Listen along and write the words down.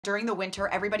During the winter,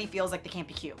 everybody feels like they can't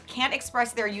be cute, can't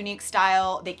express their unique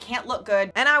style, they can't look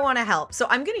good. And I wanna help. So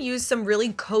I'm gonna use some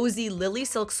really cozy lily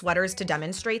silk sweaters to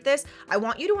demonstrate this. I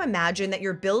want you to imagine that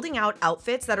you're building out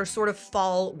outfits that are sort of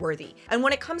fall worthy. And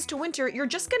when it comes to winter, you're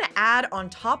just gonna add on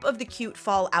top of the cute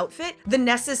fall outfit, the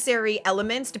necessary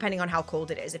elements depending on how cold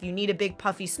it is. If you need a big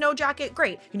puffy snow jacket,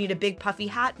 great. You need a big puffy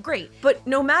hat, great. But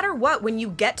no matter what, when you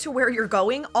get to where you're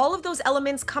going, all of those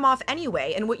elements come off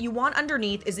anyway. And what you want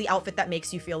underneath is the outfit that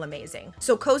makes you feel amazing.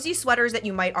 So cozy sweaters that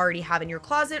you might already have in your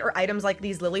closet or items like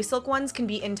these lily silk ones can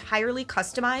be entirely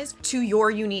customized to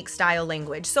your unique style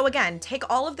language. So again, take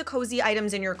all of the cozy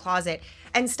items in your closet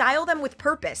and style them with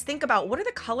purpose. Think about, what are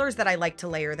the colors that I like to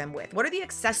layer them with? What are the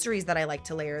accessories that I like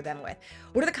to layer them with?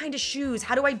 What are the kind of shoes?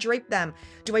 How do I drape them?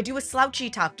 Do I do a slouchy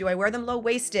tuck? Do I wear them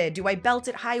low-waisted? Do I belt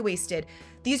it high-waisted?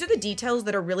 These are the details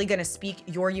that are really gonna speak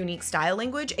your unique style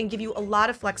language and give you a lot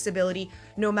of flexibility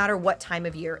no matter what time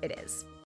of year it is.